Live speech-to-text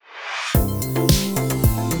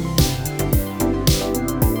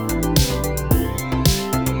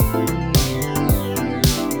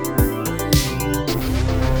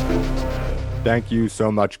Thank you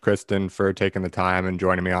so much, Kristen, for taking the time and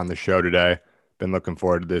joining me on the show today. Been looking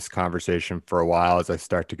forward to this conversation for a while as I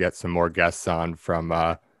start to get some more guests on from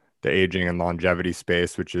the aging and longevity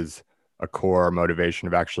space, which is a core motivation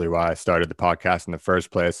of actually why I started the podcast in the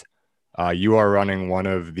first place. You are running one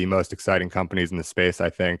of the most exciting companies in the space,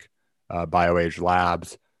 I think, BioAge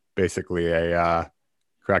Labs, basically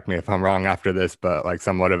correct me if I'm wrong after this, but like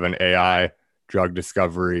somewhat of an AI drug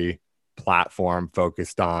discovery platform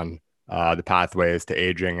focused on the pathways to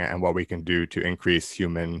aging and what we can do to increase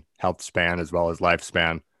human health span as well as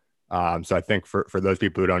lifespan. So I think for those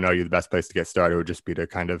people who don't know you, the best place to get started would just be to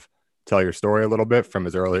kind of tell your story a little bit from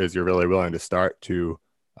as early as you're really willing to start to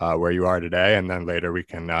where you are today. And then later we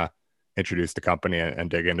can introduce the company and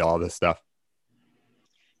dig into all this stuff.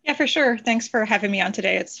 Yeah, for sure. Thanks for having me on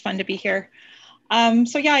today. It's fun to be here.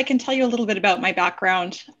 So yeah, I can tell you a little bit about my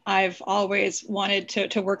background. I've always wanted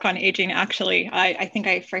to work on aging, actually. I think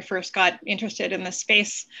I first got interested in this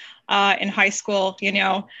space in high school,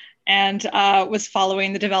 and was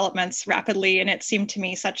following the developments rapidly. And it seemed to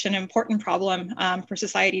me such an important problem for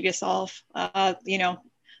society to solve.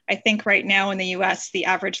 I think right now in the US, the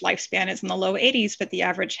average lifespan is in the low 80s, but the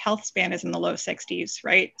average health span is in the low 60s,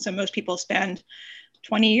 right? So most people spend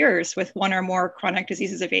 20 years with one or more chronic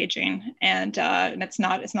diseases of aging, and it's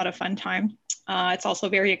not a fun time. It's also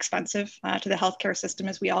very expensive to the healthcare system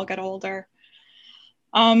as we all get older.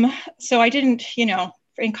 So I didn't,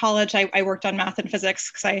 in college, I worked on math and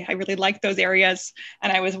physics because I really liked those areas,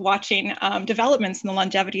 and I was watching developments in the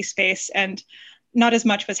longevity space, and not as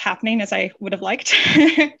much was happening as I would have liked.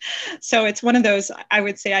 So it's one of those, I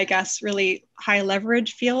would say, I guess, really high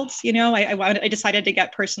leverage fields. I decided to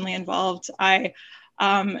get personally involved. I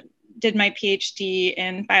did my PhD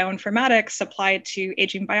in bioinformatics, applied to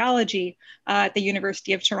aging biology at the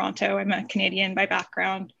University of Toronto. I'm a Canadian by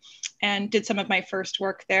background, and did some of my first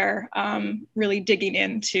work there, really digging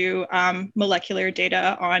into molecular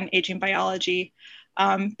data on aging biology,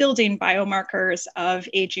 building biomarkers of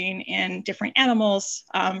aging in different animals,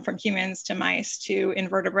 from humans to mice to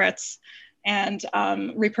invertebrates, and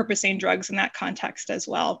repurposing drugs in that context as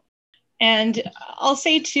well. And I'll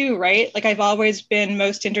say too, right? Like I've always been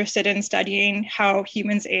most interested in studying how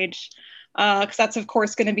humans age, because that's of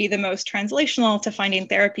course going to be the most translational to finding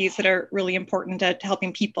therapies that are really important to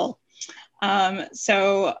helping people.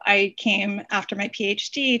 So I came after my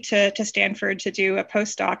PhD to Stanford to do a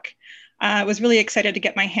postdoc. I was really excited to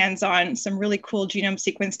get my hands on some really cool genome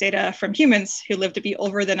sequence data from humans who live to be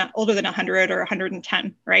older than 100 or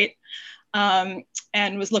 110, right?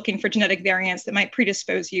 And was looking for genetic variants that might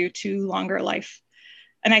predispose you to longer life.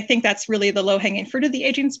 And I think that's really the low hanging fruit of the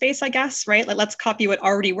aging space, I guess, right? Like, let's copy what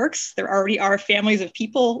already works. There already are families of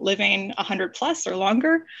people living 100 plus or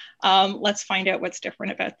longer. Let's find out what's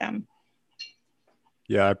different about them.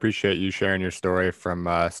 Yeah, I appreciate you sharing your story from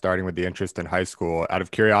starting with the interest in high school. Out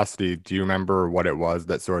of curiosity, do you remember what it was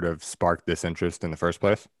that sort of sparked this interest in the first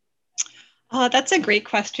place? That's a great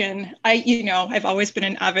question. I've always been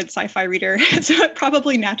an avid sci-fi reader, so it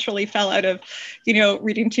probably naturally fell out of,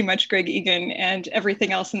 reading too much Greg Egan and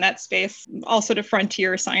everything else in that space, also to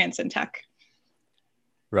frontier science and tech.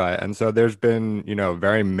 Right. And so there's been,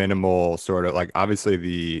 very minimal sort of like obviously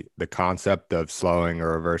the concept of slowing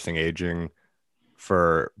or reversing aging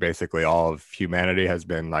for basically all of humanity has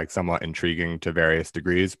been like somewhat intriguing to various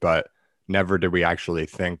degrees, but never did we actually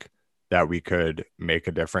think that we could make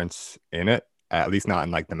a difference in it, at least not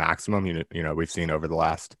in like the maximum. We've seen over the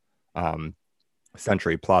last um,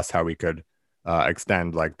 century plus how we could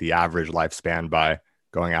extend like the average lifespan by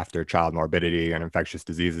going after child morbidity and infectious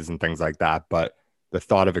diseases and things like that. But the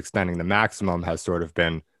thought of extending the maximum has sort of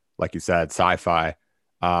been, like you said, sci-fi.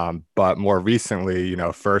 But more recently,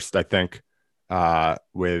 first I think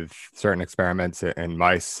with certain experiments in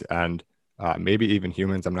mice and maybe even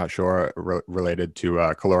humans, I'm not sure, related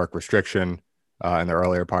to caloric restriction in the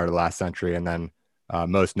earlier part of the last century. And then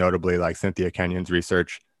most notably, like Cynthia Kenyon's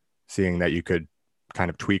research, seeing that you could kind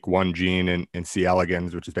of tweak one gene in C.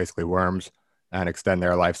 elegans, which is basically worms, and extend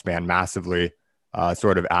their lifespan massively,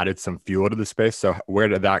 sort of added some fuel to the space. So where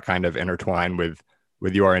did that kind of intertwine with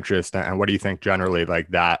your interest, and what do you think generally like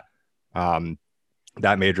um,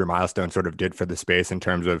 that major milestone sort of did for the space in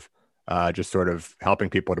terms of just sort of helping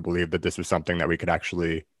people to believe that this was something that we could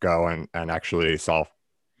actually go and actually solve?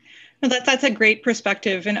 No, that's a great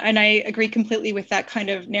perspective. And I agree completely with that kind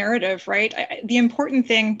of narrative, right? The important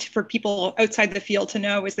thing for people outside the field to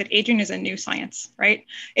know is that aging is a new science, right?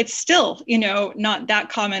 It's still, not that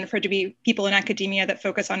common for it to be people in academia that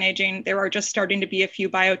focus on aging. There are just starting to be a few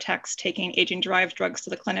biotechs taking aging derived drugs to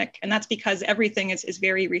the clinic. And that's because everything is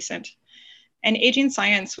very recent. And aging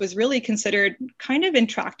science was really considered kind of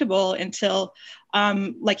intractable until,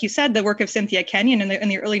 like you said, the work of Cynthia Kenyon in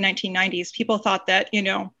the early 1990s. People thought that,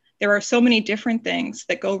 there are so many different things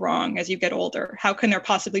that go wrong as you get older. How can there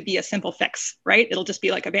possibly be a simple fix, right? It'll just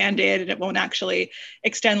be like a Band-Aid and it won't actually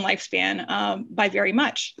extend lifespan by very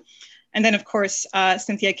much. And then, of course,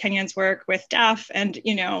 Cynthia Kenyon's work with DAF and,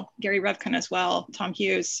 Gary Revkin as well, Tom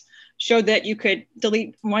Hughes, showed that you could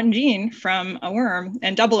delete one gene from a worm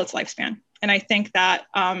and double its lifespan. And I think that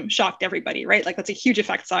shocked everybody, right? Like, that's a huge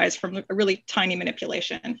effect size from a really tiny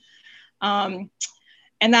manipulation.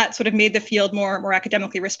 And that sort of made the field more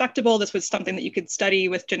academically respectable. This was something that you could study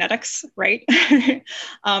with genetics, right?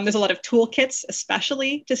 There's a lot of toolkits,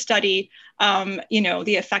 especially to study,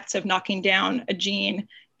 the effects of knocking down a gene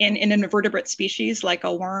in an invertebrate species like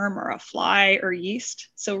a worm or a fly or yeast.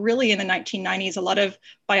 So really in the 1990s, a lot of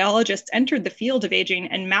biologists entered the field of aging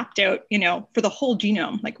and mapped out, for the whole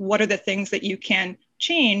genome, like what are the things that you can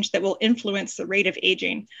change that will influence the rate of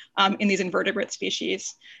aging in these invertebrate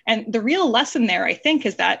species. And the real lesson there, I think,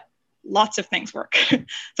 is that lots of things work.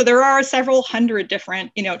 So there are several hundred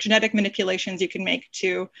different, genetic manipulations you can make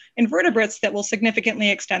to invertebrates that will significantly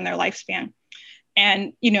extend their lifespan.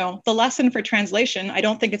 And, the lesson for translation, I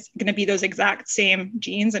don't think it's going to be those exact same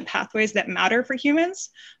genes and pathways that matter for humans,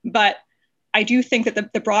 but I do think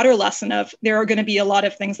that the broader lesson of there are going to be a lot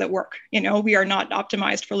of things that work. We are not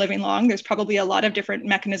optimized for living long. There's probably a lot of different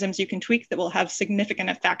mechanisms you can tweak that will have significant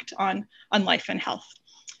effect on life and health.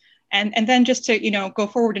 And then just to, go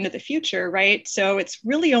forward into the future, right? So it's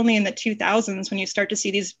really only in the 2000s when you start to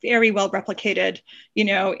see these very well replicated,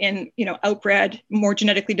 outbred, more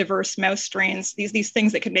genetically diverse mouse strains, these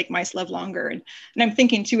things that could make mice live longer. And I'm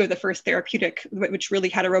thinking too of the first therapeutic, which really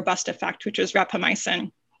had a robust effect, which was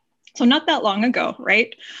rapamycin. So not that long ago,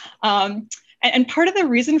 right? And part of the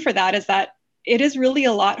reason for that is that it is really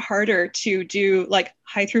a lot harder to do like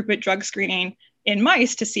high throughput drug screening in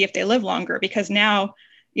mice to see if they live longer, because now,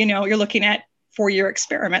 you're looking at 4-year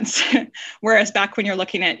experiments, whereas back when you're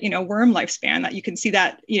looking at, worm lifespan, that you can see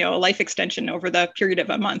that, life extension over the period of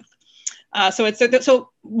a month. So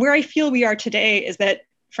where I feel we are today is that,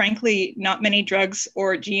 frankly, not many drugs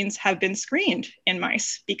or genes have been screened in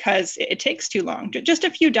mice because it takes too long, just a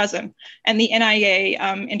few dozen. And the NIA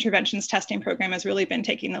interventions testing program has really been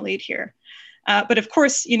taking the lead here. But of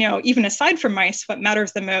course, even aside from mice, what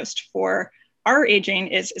matters the most for our aging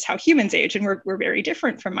is how humans age, and we're very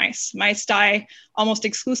different from mice. Mice die almost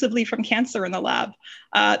exclusively from cancer in the lab.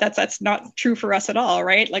 That's not true for us at all,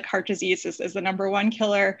 right? Like heart disease is the number one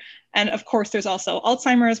killer. And of course, there's also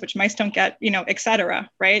Alzheimer's, which mice don't get, et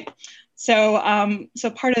cetera, right? So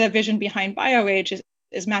part of the vision behind BioAge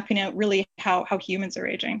is mapping out really how humans are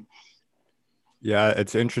aging. Yeah,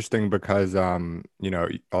 it's interesting because,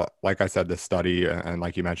 like I said, the study, and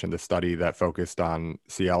like you mentioned, the study that focused on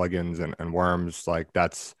C. elegans and worms, like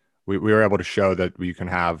we were able to show that we can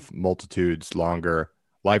have multitudes longer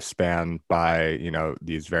lifespan by,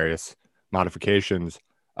 these various modifications.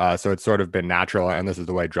 So it's sort of been natural, and this is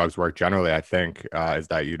the way drugs work generally, I think, is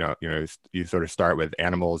that, you sort of start with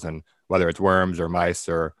animals, and whether it's worms or mice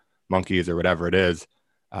or monkeys or whatever it is,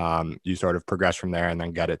 you sort of progress from there and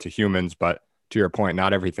then get it to humans. But to your point,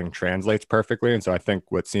 not everything translates perfectly. And so I think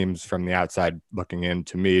what seems from the outside looking in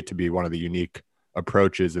to me to be one of the unique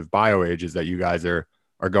approaches of BioAge is that you guys are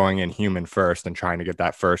going in human first and trying to get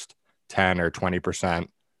that first 10 or 20%,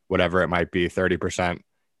 whatever it might be, 30%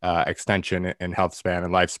 extension in health span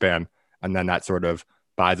and lifespan. And then that sort of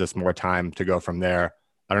buys us more time to go from there.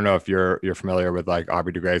 I don't know if you're familiar with like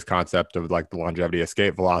Aubrey de Grey's concept of like the longevity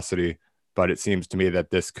escape velocity, but it seems to me that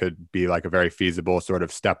this could be like a very feasible sort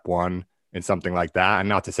of step one in something like that. And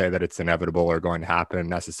not to say that it's inevitable or going to happen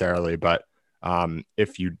necessarily, but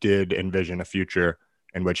if you did envision a future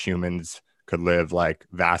in which humans could live like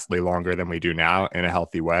vastly longer than we do now in a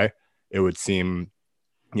healthy way, it would seem,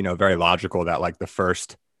 very logical that like the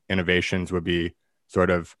first innovations would be sort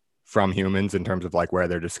of from humans in terms of like where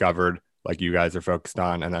they're discovered, like you guys are focused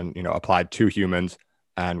on, and then, applied to humans.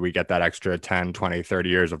 And we get that extra 10, 20, 30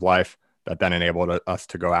 years of life that then enabled us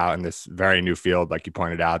to go out in this very new field, like you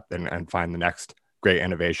pointed out, and find the next great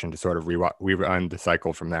innovation to sort of rerun the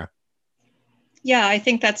cycle from there. Yeah, I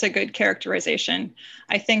think that's a good characterization.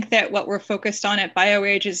 I think that what we're focused on at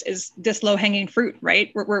BioAge is this low-hanging fruit,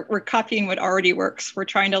 right? We're copying what already works. We're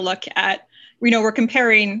trying to look at, we're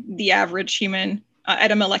comparing the average human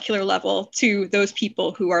at a molecular level to those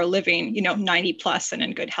people who are living, 90 plus and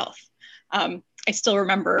in good health. I still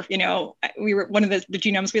remember, we were one of the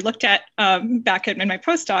genomes we looked at back in my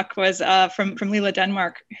postdoc was from Lila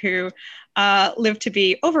Denmark, who lived to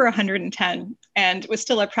be over 110 and was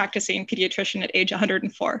still a practicing pediatrician at age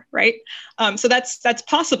 104, right? So that's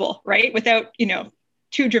possible, right? Without,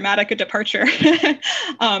 too dramatic a departure.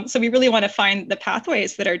 So we really want to find the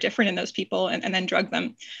pathways that are different in those people and then drug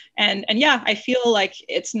them. And yeah, I feel like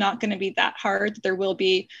it's not going to be that hard. There will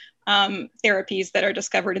be therapies that are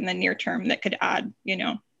discovered in the near term that could add,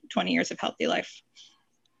 20 years of healthy life.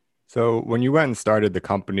 So when you went and started the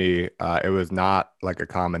company, it was not like a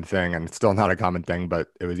common thing, and it's still not a common thing, but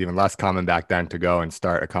it was even less common back then to go and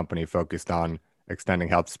start a company focused on extending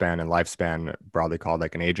health span and lifespan, broadly called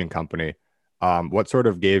like an aging company. What sort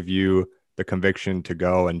of gave you the conviction to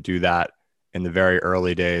go and do that in the very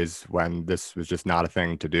early days when this was just not a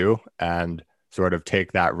thing to do, and sort of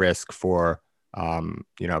take that risk for,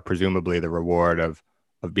 presumably the reward of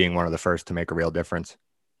being one of the first to make a real difference?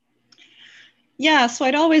 Yeah, so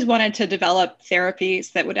I'd always wanted to develop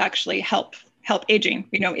therapies that would actually help aging,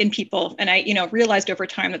 in people. And I, realized over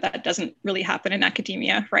time that doesn't really happen in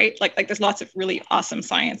academia, right? Like there's lots of really awesome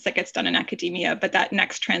science that gets done in academia, but that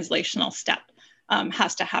next translational step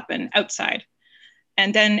has to happen outside.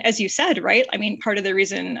 And then, as you said, right? I mean, part of the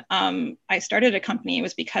reason I started a company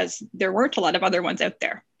was because there weren't a lot of other ones out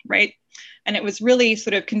there, right? And it was really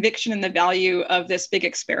sort of conviction in the value of this big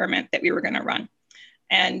experiment that we were going to run.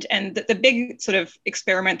 And the big sort of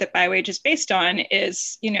experiment that BioAge is based on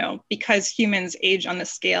is, because humans age on the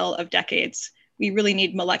scale of decades, we really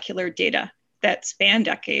need molecular data that span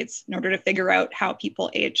decades in order to figure out how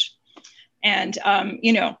people age. And,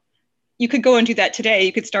 you could go and do that today.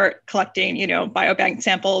 You could start collecting, biobank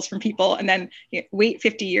samples from people and then wait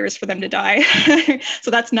 50 years for them to die.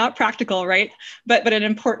 So that's not practical, right? But an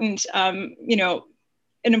important,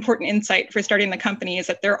 an important insight for starting the company is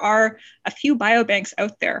that there are a few biobanks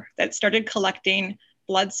out there that started collecting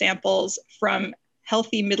blood samples from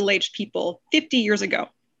healthy middle-aged people 50 years ago,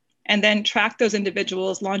 and then track those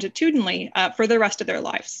individuals longitudinally for the rest of their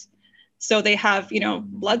lives. So they have,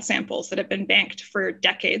 blood samples that have been banked for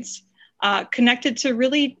decades, connected to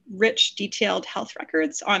really rich, detailed health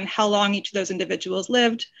records on how long each of those individuals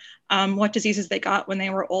lived, what diseases they got when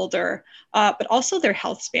they were older, but also their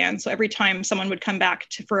health span. So every time someone would come back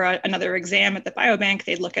for another exam at the biobank,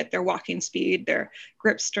 they'd look at their walking speed, their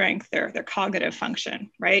grip strength, their cognitive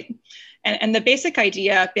function, right? And the basic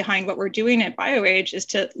idea behind what we're doing at BioAge is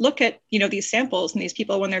to look at, these samples and these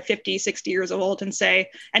people when they're 50, 60 years old and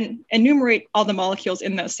say, and enumerate all the molecules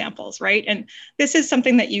in those samples, right? And this is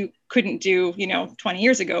something that you couldn't do, 20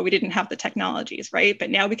 years ago. We didn't have the technologies, right?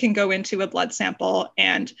 But now we can go into a blood sample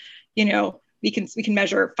and, we can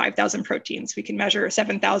measure 5,000 proteins. We can measure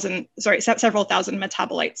several thousand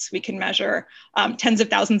metabolites. We can measure tens of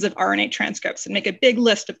thousands of RNA transcripts and make a big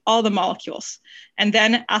list of all the molecules. And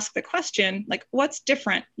then ask the question, like, what's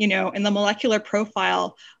different, in the molecular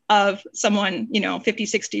profile of someone, 50,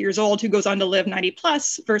 60 years old who goes on to live 90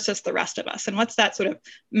 plus versus the rest of us? And what's that sort of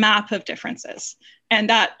map of differences?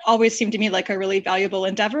 And that always seemed to me like a really valuable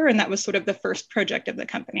endeavor. And that was sort of the first project of the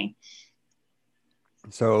company.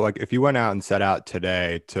 So like if you went out and set out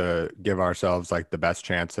today to give ourselves like the best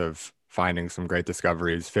chance of finding some great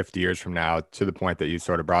discoveries 50 years from now, to the point that you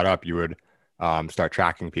sort of brought up, you would start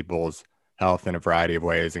tracking people's health in a variety of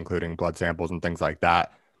ways, including blood samples and things like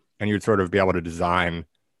that. And you'd sort of be able to design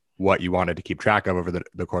what you wanted to keep track of over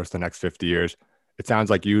the course of the next 50 years. It sounds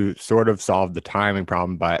like you sort of solved the timing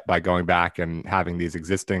problem by going back and having these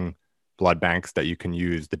existing blood banks that you can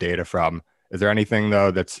use the data from. Is there anything though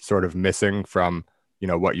that's sort of missing from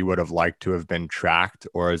what you would have liked to have been tracked,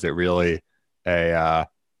 or is it really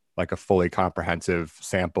like a fully comprehensive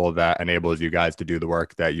sample that enables you guys to do the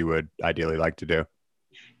work that you would ideally like to do?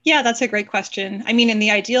 Yeah, that's a great question. I mean, in the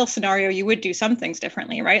ideal scenario, you would do some things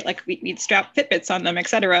differently, right? Like we'd strap Fitbits on them, et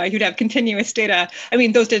cetera. You'd have continuous data. I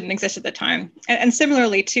mean, those didn't exist at the time. And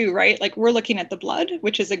similarly too, right? Like we're looking at the blood,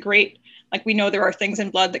 which is a great, like we know there are things in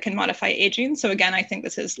blood that can modify aging. So again, I think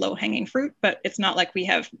this is low hanging fruit, but it's not like we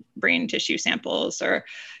have brain tissue samples or,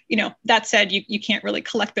 that said, you can't really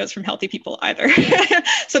collect those from healthy people either.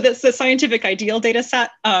 So the scientific ideal data set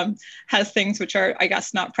has things which are, I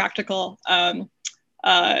guess, not practical.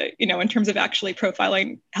 In terms of actually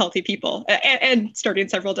profiling healthy people and starting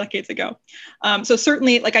several decades ago. So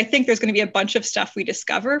certainly, like, I think there's going to be a bunch of stuff we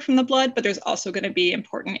discover from the blood, but there's also going to be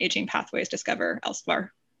important aging pathways discovered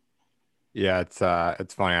elsewhere. Yeah, it's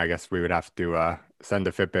funny. I guess we would have to send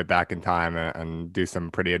a Fitbit back in time and do some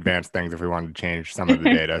pretty advanced things if we wanted to change some of the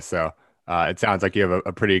data. So it sounds like you have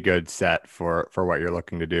a pretty good set for what you're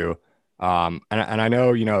looking to do. And I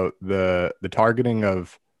know, the targeting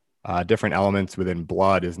of different elements within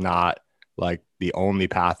blood is not like the only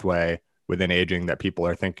pathway within aging that people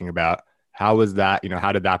are thinking about. How was that,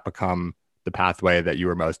 how did that become the pathway that you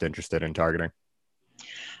were most interested in targeting?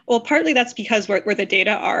 Well, partly that's because where the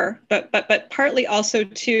data are, but partly also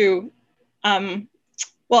too,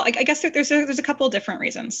 well, I guess there's a couple of different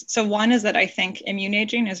reasons. So one is that I think immune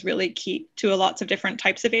aging is really key to lots of different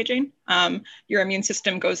types of aging. Your immune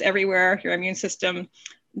system goes everywhere. Your immune system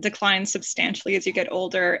declines substantially as you get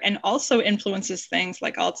older, and also influences things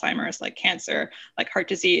like Alzheimer's, like cancer, like heart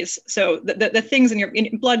disease. So the things in your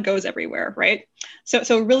blood goes everywhere, right?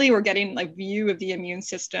 So really we're getting like view of the immune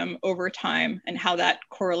system over time and how that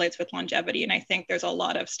correlates with longevity. And I think there's a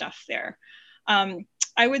lot of stuff there.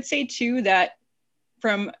 I would say too that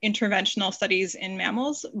from interventional studies in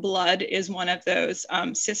mammals, blood is one of those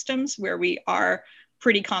systems where we are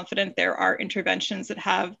pretty confident there are interventions that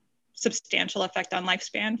have substantial effect on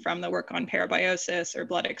lifespan, from the work on parabiosis or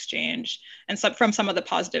blood exchange, and from some of the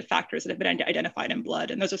positive factors that have been identified in blood.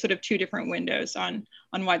 And those are sort of two different windows on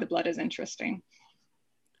why the blood is interesting.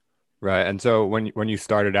 Right. And so when you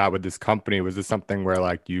started out with this company, was this something where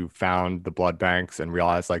like you found the blood banks and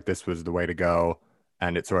realized like this was the way to go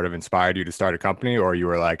and it sort of inspired you to start a company, or you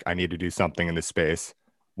were like, I need to do something in this space.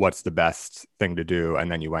 What's the best thing to do? And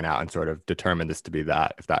then you went out and sort of determined this to be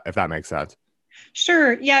that, if that makes sense.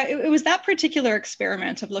 Sure. Yeah, it was that particular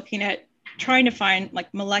experiment of looking at trying to find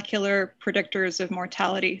like molecular predictors of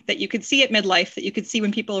mortality that you could see at midlife, that you could see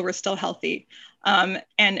when people were still healthy, and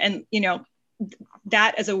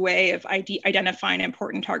that as a way of identifying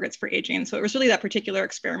important targets for aging. So it was really that particular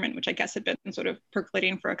experiment, which I guess had been sort of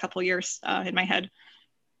percolating for a couple of years in my head.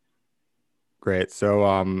 Great.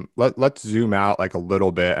 So let's zoom out like a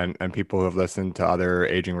little bit, and people who have listened to other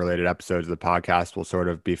aging related episodes of the podcast will sort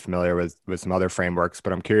of be familiar with some other frameworks,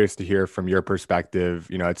 but I'm curious to hear from your perspective.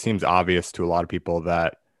 It seems obvious to a lot of people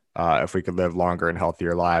that if we could live longer and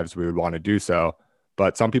healthier lives, we would want to do so.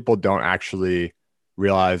 But some people don't actually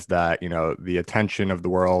realize that, the attention of the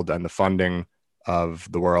world and the funding of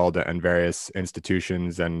the world and various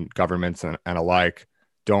institutions and governments and alike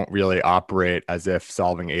don't really operate as if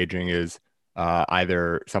solving aging is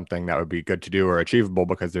either something that would be good to do or achievable,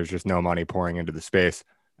 because there's just no money pouring into the space.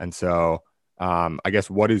 And so I guess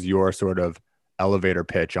what is your sort of elevator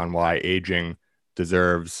pitch on why aging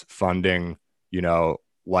deserves funding,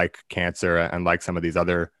 like cancer and like some of these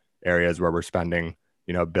other areas where we're spending,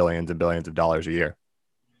 billions and billions of dollars a year?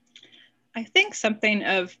 I think something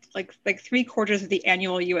of like 3/4 of the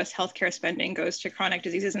annual U.S. healthcare spending goes to chronic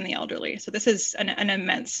diseases in the elderly. So this is an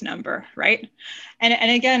immense number, right? And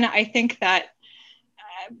again, I think that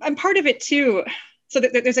I'm part of it too. So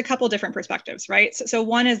there's a couple different perspectives, right? So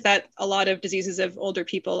one is that a lot of diseases of older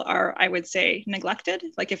people are, I would say, neglected.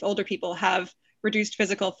 Like if older people have reduced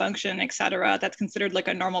physical function, et cetera, that's considered like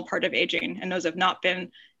a normal part of aging, and those have not been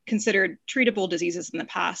considered treatable diseases in the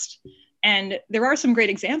past. And there are some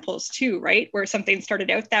great examples too, right? Where something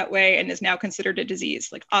started out that way and is now considered a disease.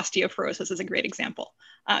 Like osteoporosis is a great example.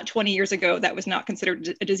 20 years ago, that was not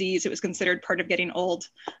considered a disease. It was considered part of getting old.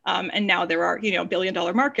 And now there are,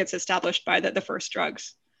 billion-dollar markets established by the first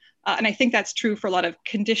drugs. And I think that's true for a lot of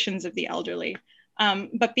conditions of the elderly.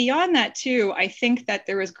 But beyond that too, I think that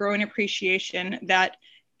there is growing appreciation that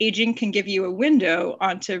aging can give you a window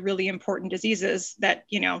onto really important diseases that,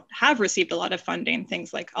 have received a lot of funding,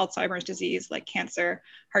 things like Alzheimer's disease, like cancer,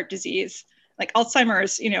 heart disease. Like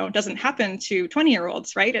Alzheimer's, doesn't happen to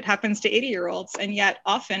 20-year-olds, right? It happens to 80-year-olds. And yet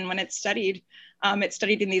often when it's studied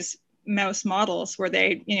in these mouse models where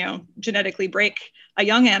they, genetically break a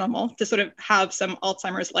young animal to sort of have some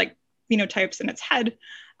Alzheimer's-like phenotypes in its head.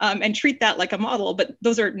 And treat that like a model, but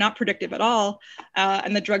those are not predictive at all.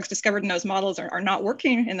 And the drugs discovered in those models are not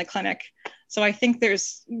working in the clinic. So I think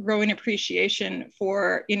there's growing appreciation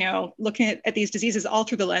for, looking at these diseases all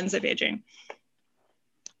through the lens of aging.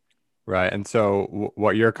 Right. And so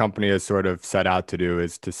what your company has sort of set out to do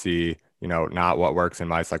is to see, not what works in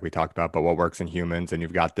mice like we talked about, but what works in humans. And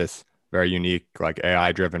you've got this very unique, like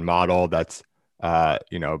AI driven model that's,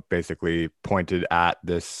 basically pointed at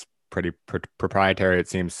this pretty proprietary, it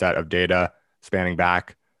seems, set of data spanning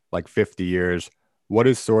back like 50 years. What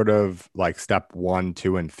is sort of like step 1,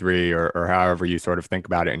 2, and 3, or however you sort of think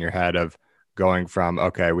about it in your head, of going from,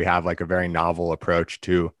 okay, we have like a very novel approach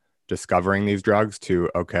to discovering these drugs to,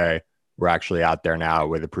 okay, we're actually out there now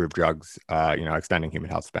with approved drugs, extending human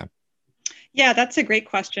health span? Yeah, that's a great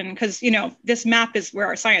question because, this map is where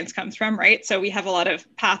our science comes from, right? So we have a lot of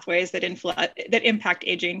pathways that impact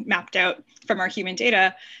aging mapped out from our human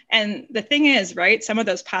data. And the thing is, right, some of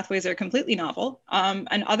those pathways are completely novel,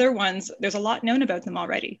 and other ones, there's a lot known about them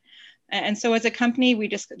already. And so as a company, we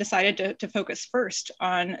just decided to focus first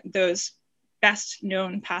on those best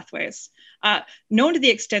known pathways, known to the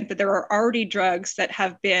extent that there are already drugs that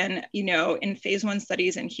have been, in phase 1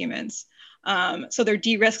 studies in humans. So they're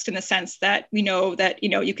de-risked in the sense that we know that,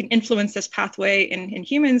 you can influence this pathway in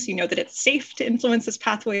humans, that it's safe to influence this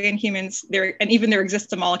pathway in humans and even there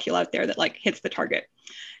exists a molecule out there that like hits the target.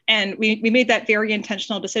 And we made that very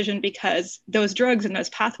intentional decision because those drugs and those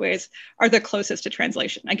pathways are the closest to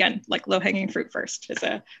translation. Again, like low-hanging fruit first is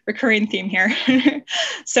a recurring theme here.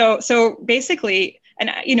 So basically, and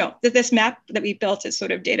this map that we built is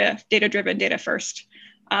sort of data-driven, data first.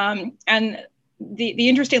 And the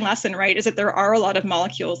interesting lesson, right, is that there are a lot of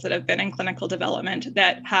molecules that have been in clinical development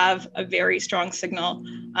that have a very strong signal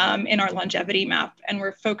in our longevity map, and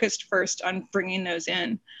we're focused first on bringing those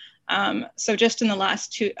in. So just in the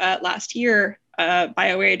last year,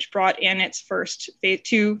 BioAge brought in its first phase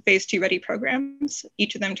two ready programs,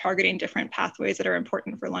 each of them targeting different pathways that are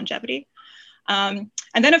important for longevity. And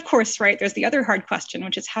then, of course, right, there's the other hard question,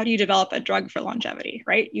 which is how do you develop a drug for longevity,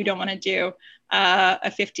 right? You don't want to do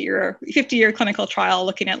a 50-year clinical trial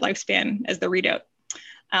looking at lifespan as the readout.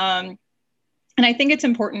 And I think it's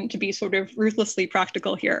important to be sort of ruthlessly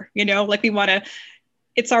practical here. Like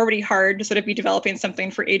it's already hard to sort of be developing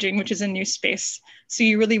something for aging, which is a new space. So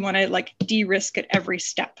you really want to like de-risk at every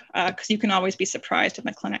step because you can always be surprised in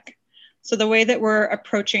the clinic. So the way that we're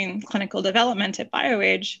approaching clinical development at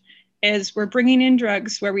BioAge is we're bringing in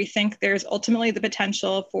drugs where we think there's ultimately the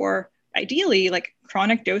potential for ideally like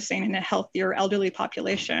chronic dosing in a healthier elderly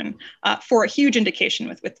population for a huge indication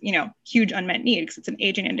with huge unmet need because it's an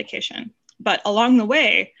aging indication. But along the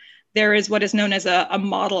way, there is what is known as a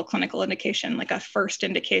model clinical indication, like a first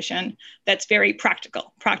indication that's very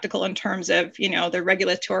practical in terms of, the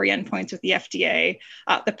regulatory endpoints with the FDA,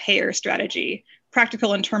 the payer strategy,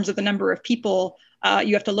 practical in terms of the number of people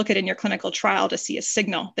you have to look at in your clinical trial to see a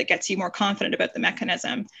signal that gets you more confident about the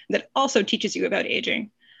mechanism that also teaches you about aging.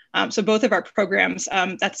 So both of our programs,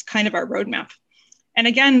 that's kind of our roadmap. And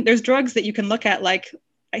again, there's drugs that you can look at, like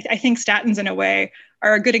I think statins in a way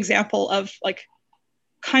are a good example of like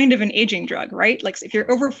kind of an aging drug, right? Like if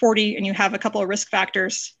you're over 40 and you have a couple of risk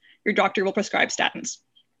factors, your doctor will prescribe statins.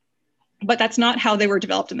 But that's not how they were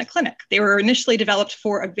developed in the clinic. They were initially developed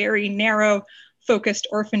for a very narrow, focused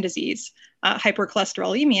orphan disease,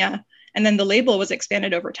 hypercholesterolemia, and then the label was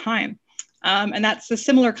expanded over time. And that's a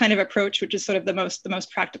similar kind of approach, which is sort of the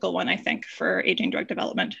most practical one, I think, for aging drug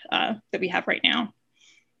development that we have right now.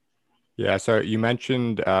 Yeah, so you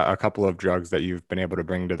mentioned a couple of drugs that you've been able to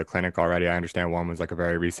bring to the clinic already. I understand one was like a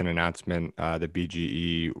very recent announcement, the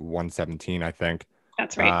BGE 117, I think.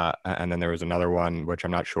 That's right. And then there was another one, which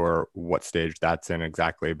I'm not sure what stage that's in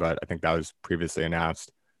exactly, but I think that was previously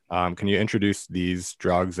announced. Can you introduce these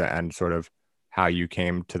drugs and sort of how you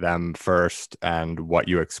came to them first and what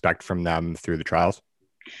you expect from them through the trials?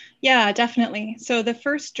 Yeah, definitely. So the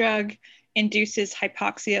first drug induces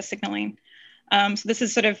hypoxia signaling. So this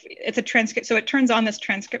is it's a transcript. So it turns on this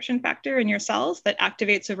transcription factor in your cells that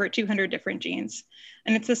activates over 200 different genes.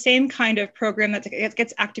 And it's the same kind of program that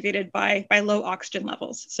gets activated by low oxygen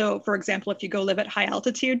levels. So for example, if you go live at high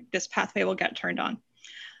altitude, this pathway will get turned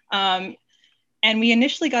on. And we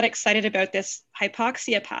initially got excited about this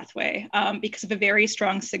hypoxia pathway because of a very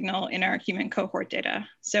strong signal in our human cohort data.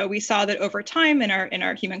 So we saw that over time in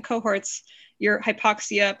our human cohorts, your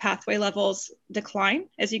hypoxia pathway levels decline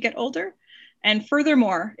as you get older. And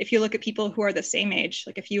furthermore, if you look at people who are the same age,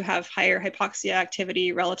 like if you have higher hypoxia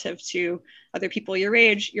activity relative to other people your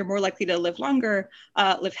age, you're more likely to live longer,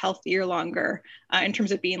 live healthier longer in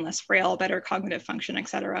terms of being less frail, better cognitive function, et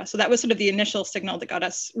cetera. So that was sort of the initial signal that got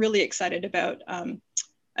us really excited about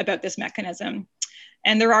this mechanism.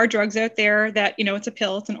 And there are drugs out there that, it's a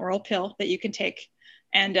pill, it's an oral pill that you can take.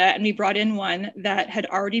 And we brought in one that had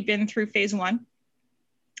already been through phase one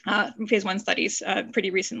studies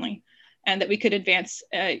pretty recently, and that we could advance,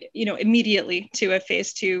 immediately to a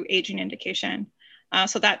phase 2 aging indication.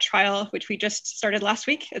 So that trial, which we just started last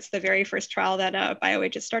week, it's the very first trial that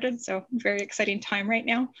BioAge has started. So very exciting time right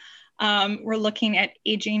now. We're looking at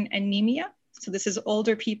aging anemia. So this is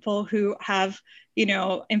older people who have,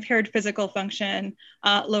 impaired physical function,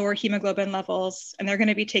 lower hemoglobin levels, and they're going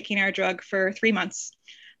to be taking our drug for 3 months.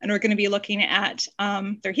 And we're going to be looking at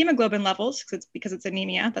their hemoglobin levels because it's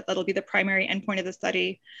anemia, that'll be the primary endpoint of the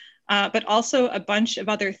study. But also a bunch of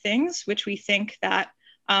other things, which we think that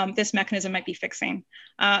this mechanism might be fixing.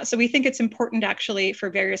 So we think it's important actually for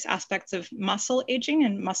various aspects of muscle aging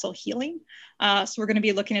and muscle healing. So we're going to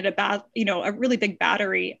be looking at a really big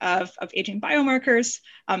battery of aging biomarkers.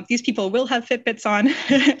 These people will have Fitbits on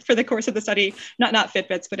for the course of the study, not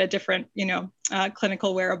Fitbits, but a different,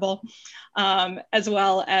 clinical wearable, as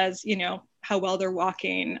well as, how well they're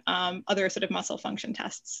walking, other sort of muscle function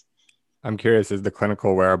tests. I'm curious, is the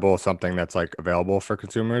clinical wearable something that's like available for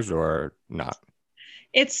consumers or not?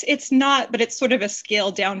 It's not, but it's sort of a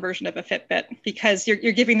scaled down version of a Fitbit because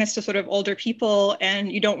you're giving this to sort of older people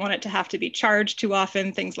and you don't want it to have to be charged too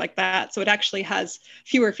often, things like that. So it actually has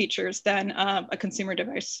fewer features than a consumer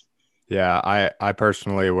device. Yeah, I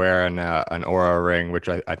personally wear an Oura ring, which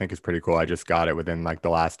I think is pretty cool. I just got it within like the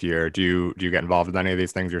last year. Do you get involved with any of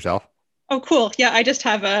these things yourself? Oh, cool. Yeah, I just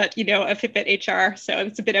have a Fitbit HR, so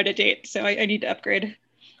it's a bit out of date. So I need to upgrade.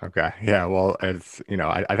 Okay. Yeah. Well, it's,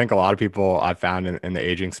 I think a lot of people I've found in the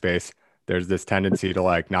aging space, there's this tendency to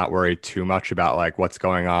like not worry too much about like what's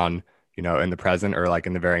going on, in the present or like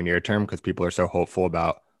in the very near term because people are so hopeful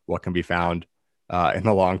about what can be found in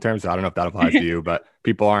the long term. So I don't know if that applies to you, but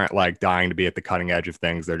people aren't like dying to be at the cutting edge of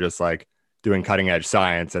things. They're just like doing cutting edge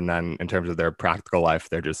science. And then in terms of their practical life,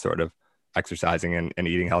 they're just sort of exercising and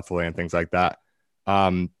eating healthfully and things like that.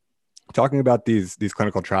 Um, Talking about these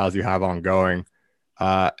clinical trials you have ongoing,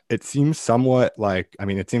 it seems somewhat like, I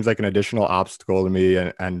mean, it seems like an additional obstacle to me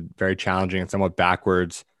and very challenging and somewhat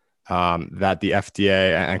backwards that the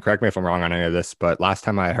FDA, and correct me if I'm wrong on any of this, but last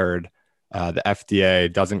time I heard, the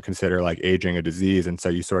FDA doesn't consider like aging a disease. And so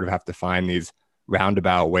you sort of have to find these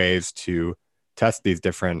roundabout ways to test these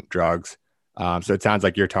different drugs. So it sounds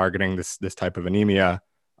like you're targeting this type of anemia,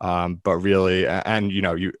 but really, and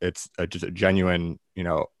it's just a genuine,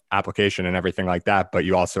 application and everything like that. But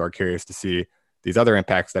you also are curious to see these other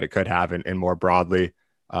impacts that it could have in more broadly,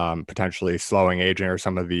 potentially slowing aging or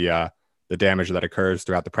some of the damage that occurs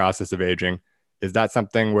throughout the process of aging. Is that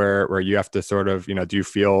something where you have to sort of, do you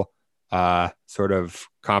feel sort of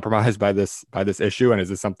compromised by this issue? And is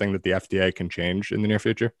this something that the FDA can change in the near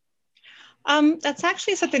future? That's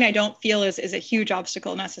actually something I don't feel is a huge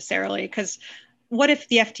obstacle necessarily, because what if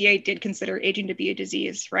the FDA did consider aging to be a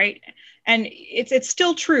disease, right? And it's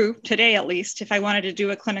still true today, at least. If I wanted to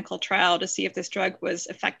do a clinical trial to see if this drug was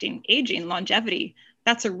affecting aging, longevity,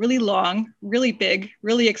 that's a really long, really big,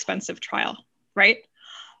 really expensive trial, right?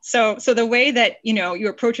 So the way that you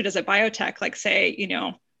approach it as a biotech, like say,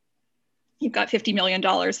 you've got $50 million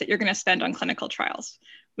that you're going to spend on clinical trials.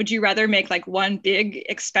 Would you rather make like one big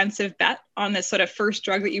expensive bet on this sort of first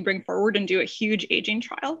drug that you bring forward and do a huge aging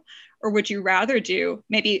trial? Or would you rather do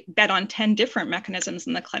maybe bet on 10 different mechanisms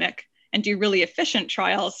in the clinic and do really efficient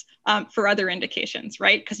trials for other indications,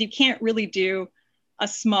 right? Because you can't really do a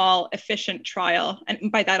small, efficient trial.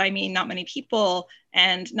 And by that, I mean not many people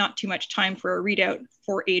and not too much time for a readout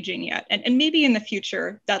for aging yet. And maybe in the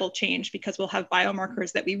future, that'll change because we'll have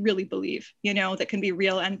biomarkers that we really believe, that can be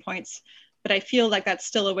real endpoints. But I feel like that's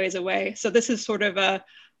still a ways away. So this is sort of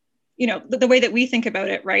the way that we think about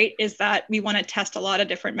it, right, is that we want to test a lot of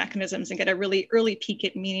different mechanisms and get a really early peek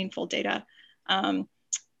at meaningful data.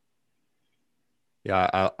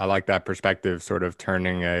 Yeah, I like that perspective, sort of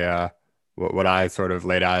turning what I sort of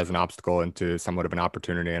laid out as an obstacle into somewhat of an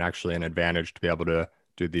opportunity and actually an advantage to be able to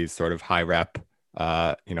do these sort of high rep,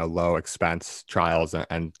 low expense trials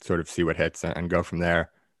and sort of see what hits and go from there.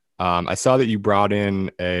 I saw that you brought in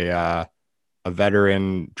a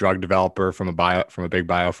veteran drug developer from a big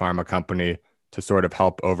biopharma company to sort of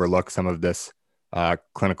help overlook some of this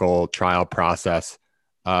clinical trial process.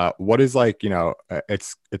 What is like,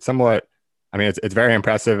 it's somewhat, I mean, it's very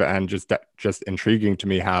impressive and just intriguing to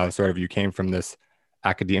me how sort of you came from this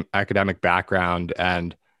academic background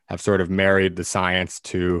and have sort of married the science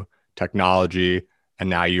to technology, and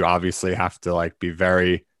now you obviously have to like be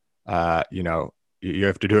very, you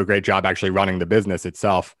have to do a great job actually running the business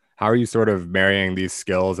itself. How are you sort of marrying these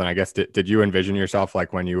skills? And I guess did you envision yourself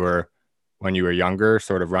like when you were younger,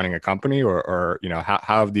 sort of running a company, or how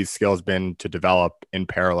have these skills been to develop in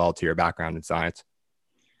parallel to your background in science?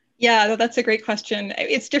 Yeah, that's a great question.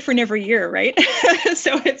 It's different every year, right?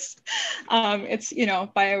 So it's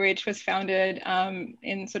BioAge was founded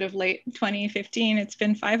in sort of late 2015. It's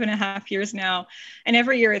been 5.5 years now, and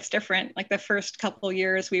every year it's different. Like the first couple of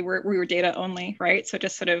years, we were data only, right? So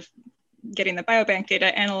just sort of getting the biobank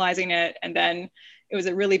data, analyzing it, and then it was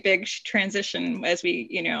a really big transition as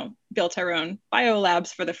we, built our own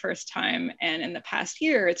biolabs for the first time. And in the past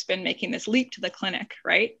year, it's been making this leap to the clinic,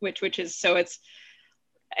 right? Which is so it's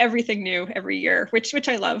everything new every year, which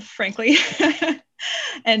I love, frankly.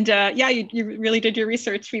 And yeah, you really did your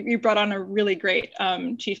research. We brought on a really great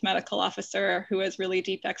chief medical officer who has really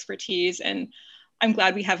deep expertise, and I'm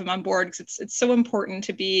glad we have him on board because it's so important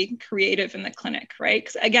to be creative in the clinic, right?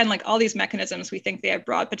 Because again, like all these mechanisms, we think they have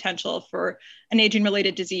broad potential for an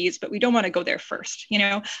aging-related disease, but we don't want to go there first. You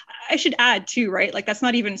know, I should add too, right? Like that's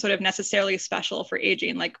not even sort of necessarily special for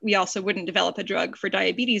aging. Like we also wouldn't develop a drug for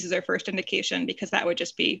diabetes as our first indication because that would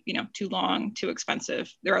just be, you know, too long, too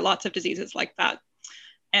expensive. There are lots of diseases like that.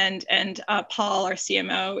 And Paul, our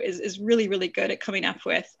CMO, is really good at coming up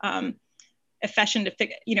with efficient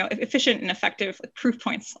and effective proof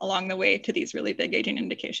points along the way to these really big aging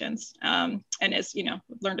indications, and has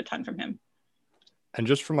learned a ton from him. And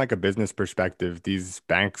just from like a business perspective, these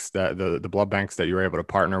banks that the blood banks that you were able to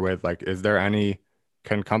partner with, like,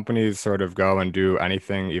 can companies sort of go and do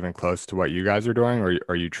anything even close to what you guys are doing, or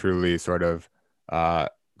are you truly sort of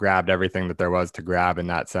grabbed everything that there was to grab in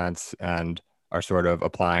that sense and are sort of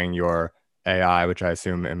applying your AI, which I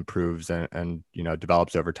assume improves and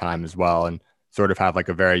develops over time as well, and sort of have like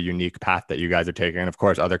a very unique path that you guys are taking. And of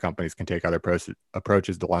course, other companies can take other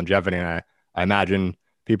approaches to longevity. And I imagine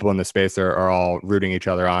people in the space are all rooting each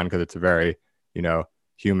other on because it's a very,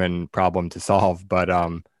 human problem to solve. But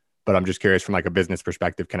I'm just curious from like a business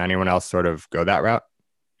perspective, can anyone else sort of go that route?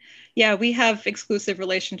 Yeah, we have exclusive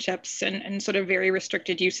relationships and sort of very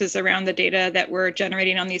restricted uses around the data that we're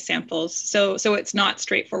generating on these samples. So it's not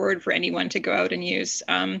straightforward for anyone to go out and use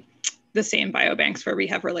the same biobanks where we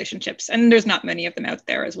have relationships. And there's not many of them out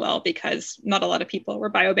there as well, because not a lot of people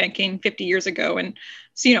were biobanking 50 years ago and,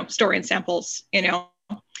 so, storing samples,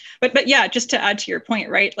 But yeah, just to add to your point,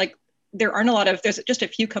 right? Like there's just a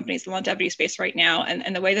few companies in the longevity space right now.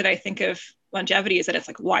 And the way that I think of longevity is that it's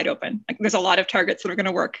like wide open. Like there's a lot of targets that are going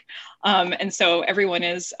to work. And so everyone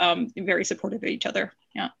is very supportive of each other.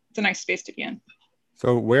 Yeah, it's a nice space to be in.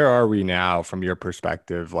 So where are we now from your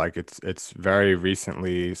perspective? Like it's very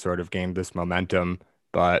recently sort of gained this momentum,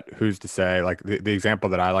 but who's to say? Like the example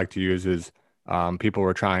that I like to use is people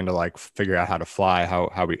were trying to like figure out how to fly,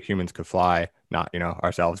 how we humans could fly, not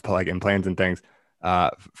ourselves, but like in planes and things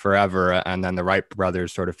forever. And then the Wright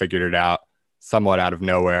brothers sort of figured it out somewhat out of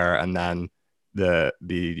nowhere, and then the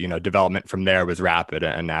development from there was rapid.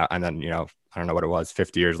 And then I don't know what it was,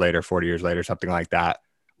 50 years later, 40 years later, something like that,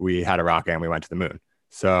 we had a rocket and we went to the moon.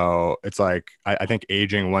 So it's like I think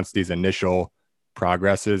aging, once these initial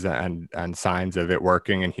progresses and signs of it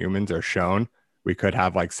working in humans are shown, we could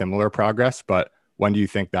have like similar progress. But when do you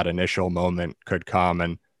think that initial moment could come?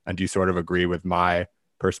 And do you sort of agree with my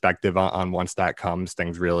perspective on once that comes,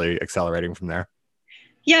 things really accelerating from there?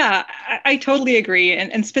 Yeah, I totally agree.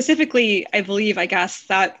 And specifically, I guess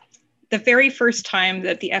that the very first time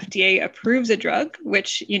that the FDA approves a drug,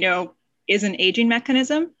 which, is an aging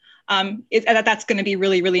mechanism, that's going to be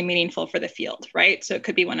really meaningful for the field, right? So it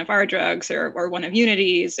could be one of our drugs or one of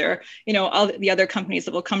Unity's or, all the other companies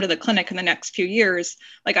that will come to the clinic in the next few years.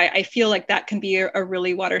 Like, I feel like that can be a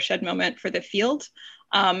really watershed moment for the field.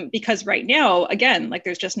 Because right now, again, like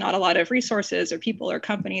there's just not a lot of resources or people or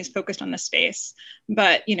companies focused on the space.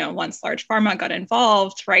 But, once large pharma got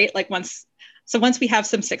involved, right? Like once we have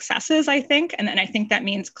some successes, I think, and then I think that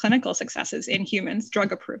means clinical successes in humans,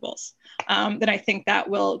 drug approvals, then I think that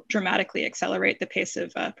will dramatically accelerate the pace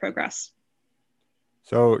of progress.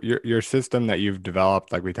 So your system that you've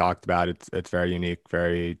developed, like we talked about, it's very unique,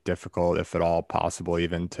 very difficult, if at all possible,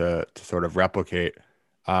 even to sort of replicate.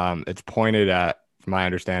 It's pointed at, from my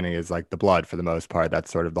understanding, is like the blood for the most part.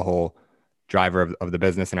 That's sort of the whole driver of the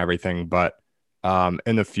business and everything. But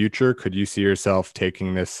in the future, could you see yourself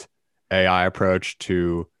taking this AI approach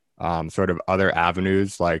to sort of other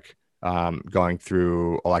avenues, like going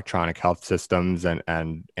through electronic health systems and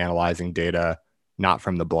analyzing data, not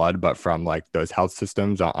from the blood, but from like those health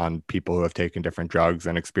systems on people who have taken different drugs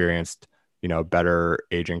and experienced, better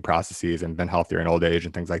aging processes and been healthier in old age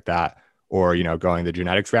and things like that? Or, going the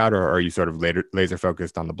genetics route, or are you sort of laser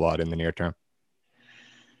focused on the blood in the near term?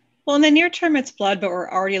 Well, in the near term, it's blood, but we're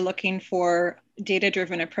already looking for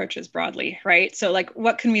data-driven approaches broadly, right? So like,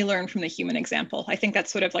 what can we learn from the human example? I think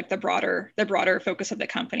that's sort of like the broader focus of the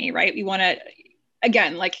company, right? We want to,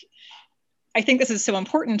 again, like, I think this is so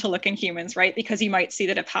important to look in humans, right? Because you might see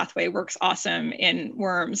that a pathway works awesome in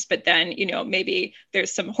worms, but then, maybe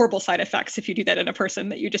there's some horrible side effects if you do that in a person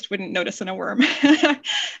that you just wouldn't notice in a worm.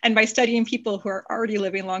 And by studying people who are already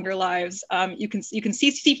living longer lives, you can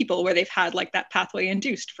see people where they've had like that pathway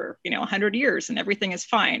induced for, 100 years and everything is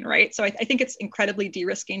fine, right? So I think it's incredibly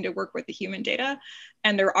de-risking to work with the human data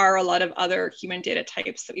And there are a lot of other human data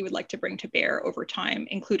types that we would like to bring to bear over time,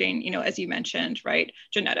 including, as you mentioned, right,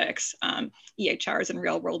 genetics, EHRs and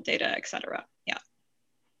real world data, et cetera. Yeah.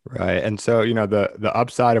 Right. And so, the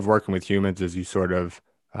upside of working with humans is you sort of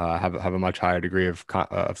have a much higher degree of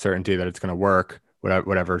certainty that it's going to work,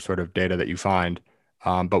 whatever sort of data that you find.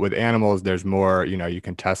 But with animals, there's more, you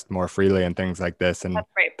can test more freely and things like this, and That's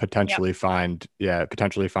right. Yep.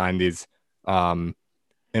 potentially find these um,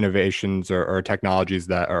 innovations or technologies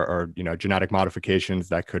that or genetic modifications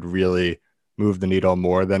that could really move the needle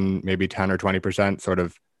more than maybe 10 or 20%, sort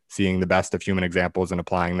of seeing the best of human examples and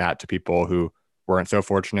applying that to people who weren't so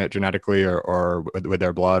fortunate genetically or with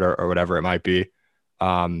their blood or whatever it might be.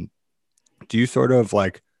 Um, do you sort of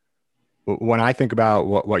like, when I think about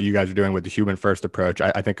what you guys are doing with the human first approach,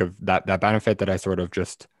 I think of that benefit that I sort of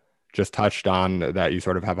just touched on, that you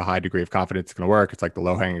sort of have a high degree of confidence it's going to work. It's like the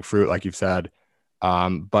low hanging fruit, like you've said.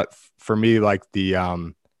 But for me, like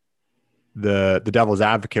the devil's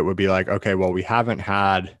advocate would be like, okay, well, we haven't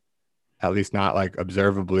had, at least not like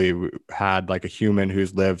observably, had like a human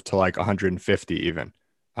who's lived to like 150 even.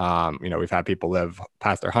 We've had people live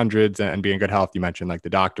past their hundreds and be in good health. You mentioned like the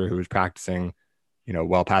doctor who was practicing,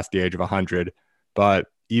 well past the age of 100. But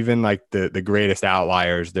even like the greatest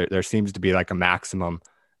outliers, there seems to be like a maximum.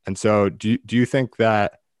 And so do you think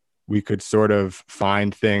that we could sort of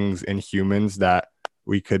find things in humans that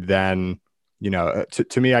we could then,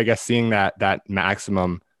 to me, I guess seeing that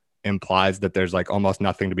maximum implies that there's like almost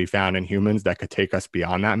nothing to be found in humans that could take us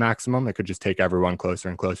beyond that maximum. It could just take everyone closer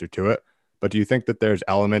and closer to it. But do you think that there's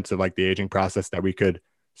elements of like the aging process that we could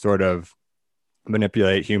sort of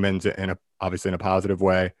manipulate humans obviously in a positive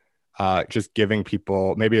way, just giving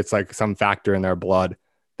people, maybe it's like some factor in their blood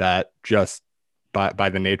that just by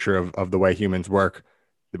the nature of the way humans work,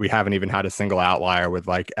 that we haven't even had a single outlier with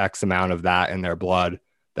like X amount of that in their blood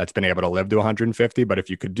that's been able to live to 150. But if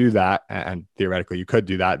you could do that, and theoretically you could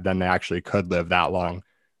do that, then they actually could live that long.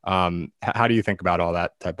 How do you think about all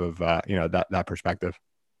that type of, that perspective?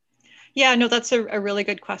 Yeah, no, that's a really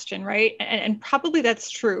good question, right? And probably that's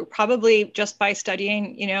true. Probably just by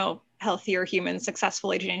studying, healthier humans,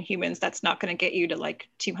 successful aging in humans, that's not going to get you to like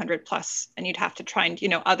 200 plus. And you'd have to try and,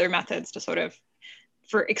 other methods to sort of,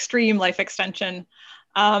 for extreme life extension.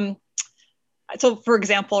 Um, so for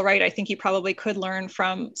example, right, I think you probably could learn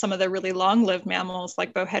from some of the really long-lived mammals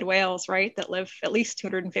like bowhead whales, right, that live at least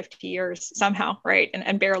 250 years somehow, right,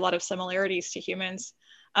 and bear a lot of similarities to humans.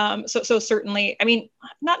 So certainly, I mean,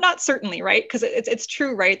 not certainly, right, because it's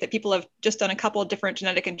true, right, that people have just done a couple of different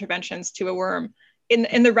genetic interventions to a worm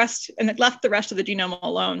in the rest, and left the rest of the genome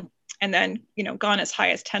alone, and then gone as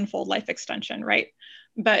high as tenfold life extension, right?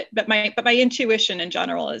 But my intuition in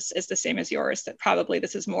general is the same as yours, that probably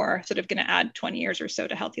this is more sort of going to add 20 years or so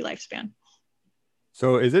to healthy lifespan.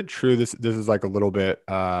 So is it true, this is like a little bit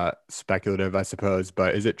speculative, I suppose,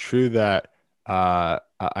 but is it true that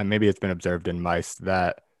maybe it's been observed in mice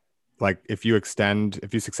that like if you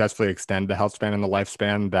successfully extend the health span and the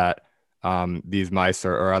lifespan, that these mice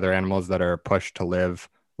or other animals that are pushed to live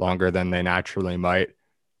longer than they naturally might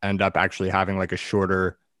end up actually having like a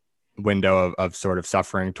shorter window of sort of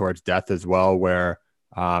suffering towards death as well, where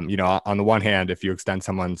on the one hand, if you extend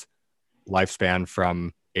someone's lifespan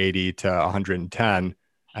from 80 to 110,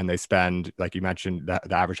 and they spend, like you mentioned,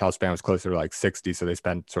 the average health span was closer to like 60, so they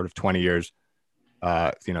spend sort of 20 years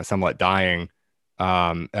somewhat dying,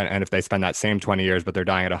 and if they spend that same 20 years but they're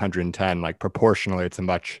dying at 110, like proportionally it's a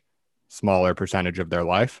much smaller percentage of their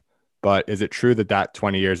life. But is it true that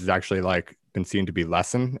 20 years has actually like been seen to be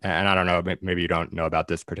lessened? And I don't know, maybe you don't know about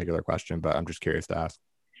this particular question, but I'm just curious to ask.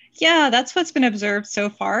 Yeah, that's what's been observed so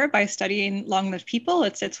far by studying long-lived people.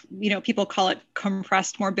 It's people call it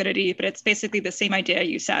compressed morbidity, but it's basically the same idea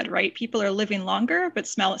you said, right? People are living longer, but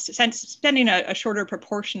spending a shorter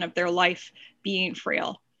proportion of their life being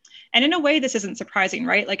frail. And in a way, this isn't surprising,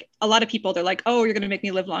 right? Like a lot of people, they're like, oh, you're going to make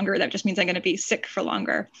me live longer. That just means I'm going to be sick for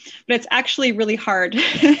longer. But it's actually really hard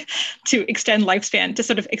to extend lifespan, to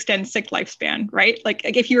sort of extend sick lifespan, right? Like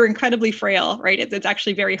if you're incredibly frail, right, it's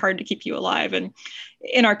actually very hard to keep you alive. And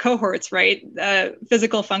in our cohorts, right,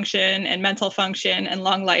 physical function and mental function and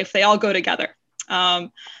long life, they all go together.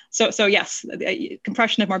 So yes, the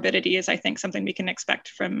compression of morbidity is, I think, something we can expect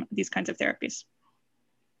from these kinds of therapies.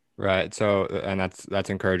 Right. So, and that's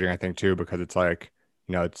encouraging, I think, too, because it's like,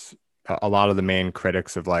 it's a lot of the main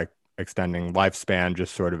critics of like extending lifespan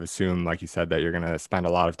just sort of assume, like you said, that you're going to spend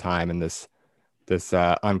a lot of time in this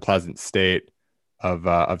unpleasant state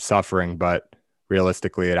of suffering. But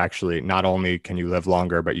realistically, it actually, not only can you live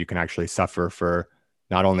longer, but you can actually suffer for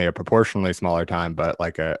not only a proportionally smaller time, but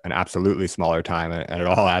like an absolutely smaller time, and it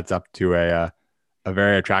all adds up to a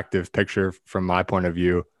very attractive picture from my point of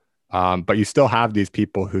view. But you still have these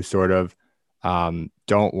people who sort of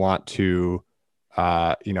don't want to,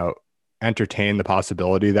 you know, entertain the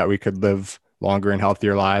possibility that we could live longer and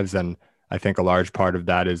healthier lives. And I think a large part of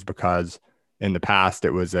that is because in the past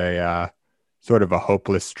it was a sort of a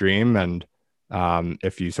hopeless dream. And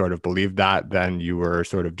if you sort of believed that, then you were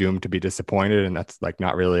sort of doomed to be disappointed. And that's like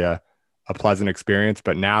not really a pleasant experience.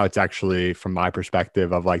 But now it's actually, from my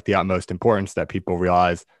perspective, of like the utmost importance that people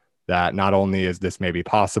realize that not only is this maybe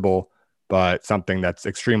possible, but something that's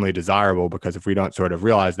extremely desirable, because if we don't sort of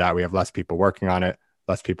realize that, we have less people working on it,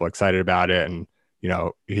 less people excited about it. And, you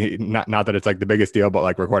know, not that it's like the biggest deal, but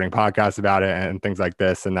like recording podcasts about it and things like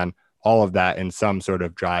this. And then all of that in some sort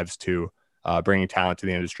of drives to bringing talent to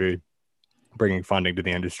the industry, bringing funding to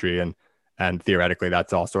the industry. And theoretically,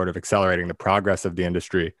 that's all sort of accelerating the progress of the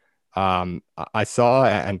industry. I saw,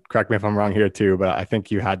 and correct me if I'm wrong here too, but I think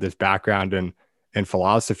you had this background in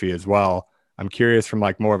philosophy as well. I'm curious, from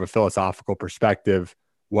like more of a philosophical perspective,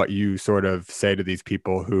 what you sort of say to these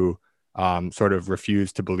people who sort of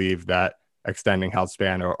refuse to believe that extending health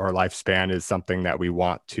span or lifespan is something that we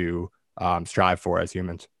want to strive for as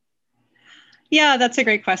humans. Yeah, that's a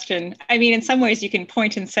great question. I mean, in some ways, you can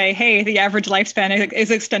point and say, hey, the average lifespan is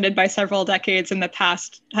extended by several decades in the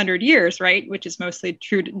past 100 years, right? Which is mostly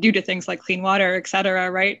true due to things like clean water, et cetera,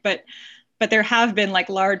 right? But there have been like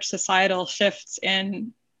large societal shifts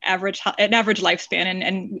in average lifespan,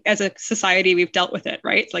 and as a society, we've dealt with it,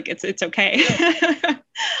 right? Like it's okay.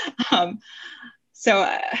 um, so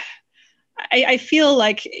I feel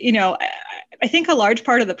like, you know, I think a large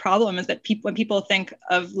part of the problem is that when people think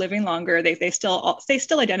of living longer, they still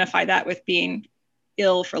identify that with being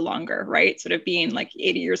ill for longer, right? Sort of being like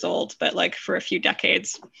 80 years old, but like for a few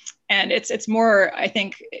decades. And it's more, I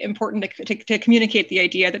think, important to communicate the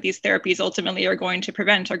idea that these therapies ultimately are going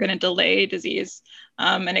to delay disease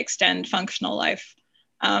and extend functional life.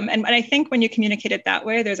 And I think when you communicate it that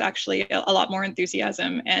way, there's actually a lot more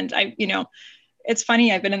enthusiasm. And it's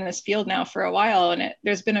funny, I've been in this field now for a while, and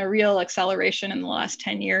there's been a real acceleration in the last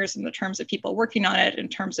 10 years in the terms of people working on it, in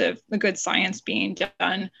terms of the good science being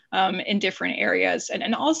done in different areas.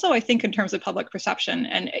 And also, I think, in terms of public perception.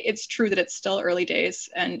 And it's true that it's still early days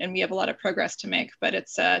and we have a lot of progress to make, but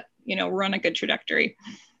it's, we're on a good trajectory.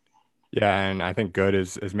 Yeah, and I think good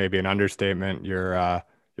is maybe an understatement. Your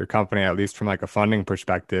company, at least from like a funding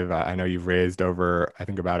perspective, I know you've raised over, I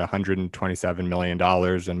think, about $127 million,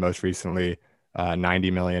 and most recently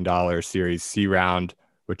 $90 million Series C round,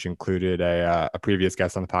 which included a previous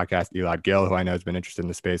guest on the podcast, Elad Gil, who I know has been interested in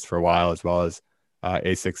the space for a while, as well as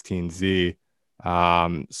A16Z.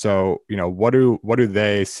 So, you know, what do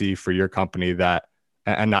they see for your company that,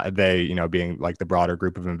 and not they, you know, being like the broader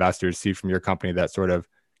group of investors, see from your company that sort of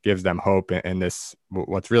gives them hope in this,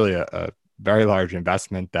 what's really a very large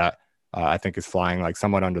investment that I think is flying like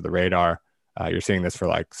somewhat under the radar. You're seeing this for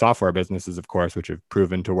like software businesses, of course, which have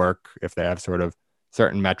proven to work if they have sort of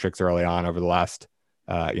certain metrics early on over the last,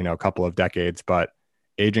 couple of decades. But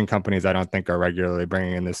aging companies, I don't think, are regularly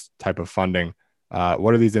bringing in this type of funding.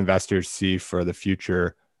 What do these investors see for the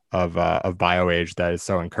future of BioAge that is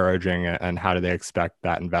so encouraging, and how do they expect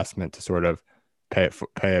that investment to sort of pay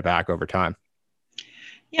it back over time?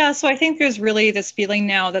 Yeah, so I think there's really this feeling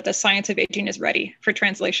now that the science of aging is ready for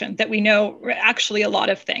translation, that we know actually a lot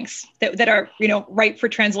of things that are, ripe for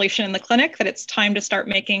translation in the clinic, that it's time to start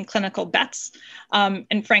making clinical bets.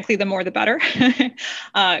 And frankly, the more the better,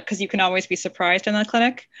 because you can always be surprised in the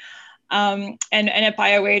clinic. And at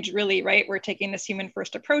BioAge, really, right, we're taking this human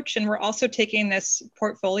first approach, and we're also taking this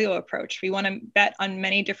portfolio approach. We want to bet on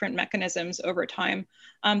many different mechanisms over time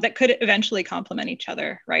that could eventually complement each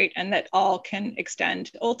other, right? And that all can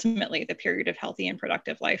extend ultimately the period of healthy and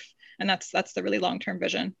productive life. And that's the really long-term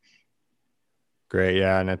vision. Great.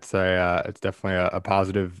 Yeah. And it's it's definitely a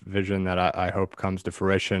positive vision that I hope comes to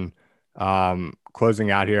fruition.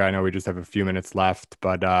 Closing out here, I know we just have a few minutes left,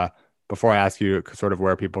 but before I ask you sort of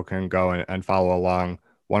where people can go and follow along,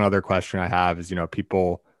 one other question I have is,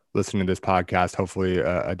 people listening to this podcast, hopefully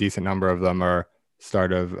a decent number of them are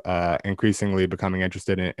increasingly becoming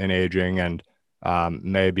interested in aging, and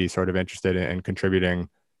may be sort of interested in contributing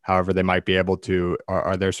however they might be able to.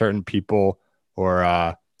 Are there certain people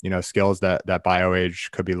or, skills that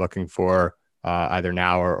BioAge could be looking for either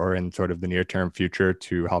now or in sort of the near term future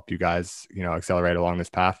to help you guys, accelerate along this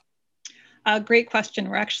path? Great question.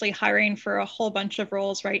 We're actually hiring for a whole bunch of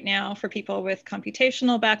roles right now for people with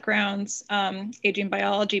computational backgrounds, aging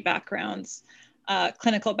biology backgrounds,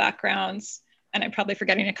 clinical backgrounds, and I'm probably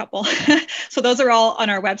forgetting a couple. So those are all on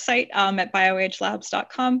our website at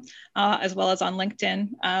bioagelabs.com, as well as on LinkedIn.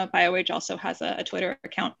 BioAge also has a Twitter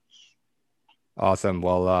account. Awesome.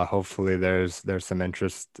 Well, hopefully there's some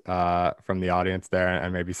interest from the audience there,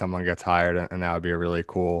 and maybe someone gets hired, and that would be a really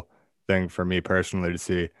cool thing for me personally to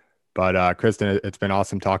see. But Kristen, it's been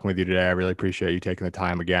awesome talking with you today. I really appreciate you taking the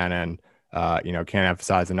time again, and can't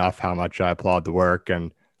emphasize enough how much I applaud the work.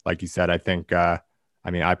 And like you said, I think I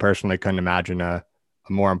mean, I personally couldn't imagine a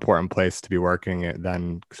more important place to be working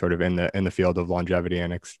than sort of in the field of longevity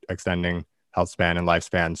and extending health span and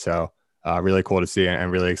lifespan. So really cool to see,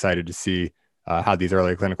 and really excited to see how these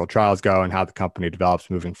early clinical trials go and how the company develops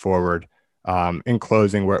moving forward. In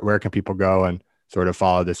closing, where can people go and sort of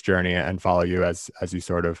follow this journey and follow you as you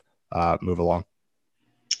sort of move along?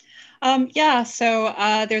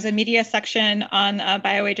 So there's a media section on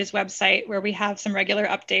BioAge's website where we have some regular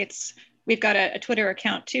updates. We've got a Twitter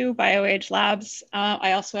account too, BioAge Labs.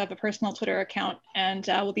 I also have a personal Twitter account, and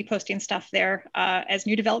we'll be posting stuff there as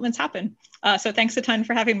new developments happen. So thanks a ton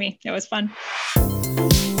for having me. It was fun.